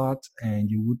your own bot and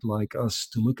you would like us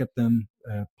to look at them,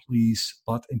 please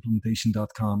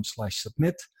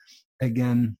botimplementation.com/submit.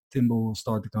 Again, Timbo will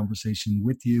start the conversation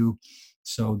with you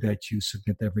so that you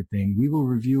submit everything. We will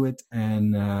review it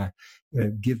and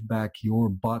give back your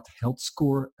bot health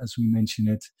score as we mention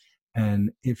it.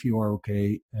 And if you are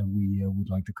okay, we would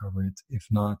like to cover it. If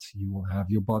not, you will have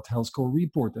your bot health score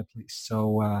report at least.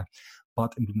 So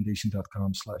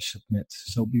botimplementation.com/submit.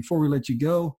 So before we let you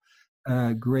go,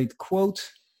 great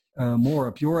quote, more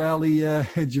up your alley,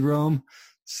 Jerome.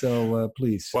 So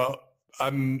please. Well,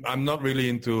 I'm not really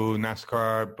into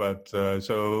NASCAR, but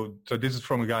so this is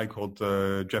from a guy called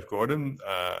Jeff Gordon,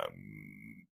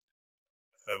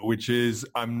 which is,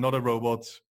 I'm not a robot.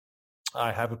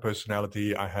 I have a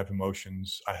personality. I have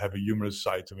emotions. I have a humorous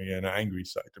side to me and an angry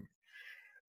side to me.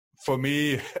 For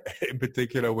me, in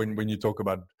particular, when you talk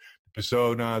about the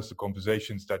personas, the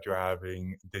conversations that you're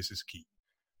having, this is key.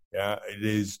 Yeah, it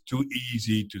is too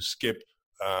easy to skip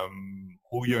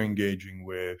who you're engaging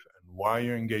with and why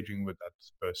you're engaging with that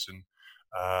person.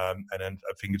 And then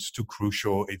I think it's too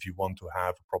crucial if you want to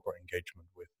have a proper engagement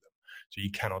with them. So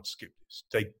you cannot skip this.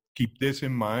 Keep this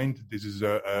in mind. This is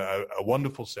a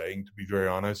wonderful saying, to be very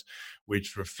honest,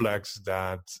 which reflects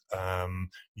that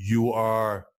you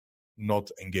are not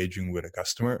engaging with a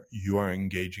customer. You are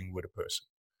engaging with a person.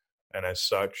 And as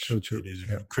such, so it is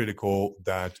critical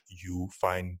that you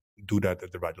do that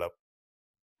at the right level.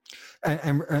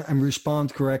 And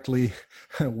respond correctly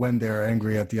when they're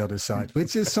angry at the other side,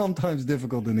 which is sometimes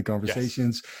difficult in the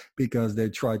conversations because they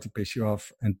try to piss you off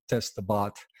and test the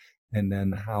bot. And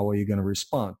then how are you going to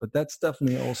respond? But that's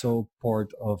definitely also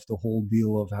part of the whole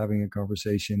deal of having a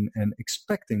conversation and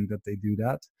expecting that they do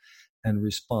that and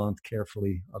respond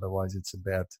carefully. Otherwise, it's a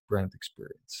bad brand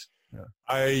experience. Yeah.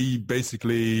 I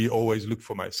basically always look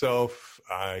for myself.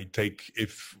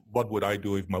 What would I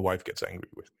do if my wife gets angry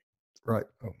with me? Right.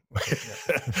 Oh, okay.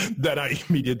 Then I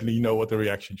immediately know what the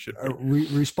reaction should be.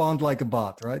 Respond like a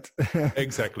bot, right?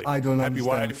 Exactly. I don't happy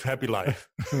understand. Wife, happy life.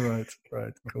 Right.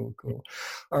 Cool.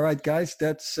 All right, guys,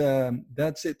 that's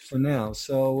it for now.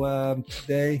 So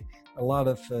today, a lot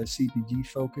of CPG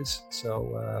focus.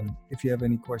 So if you have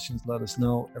any questions, let us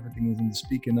know. Everything is in the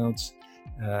speaker notes.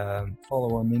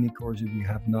 Follow our mini course if you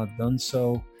have not done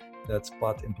so. That's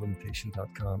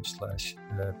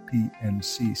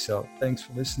botimplementation.com/PMC. So thanks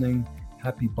for listening.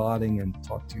 Happy botting, and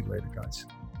talk to you later, guys.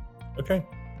 Okay.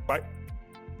 Bye.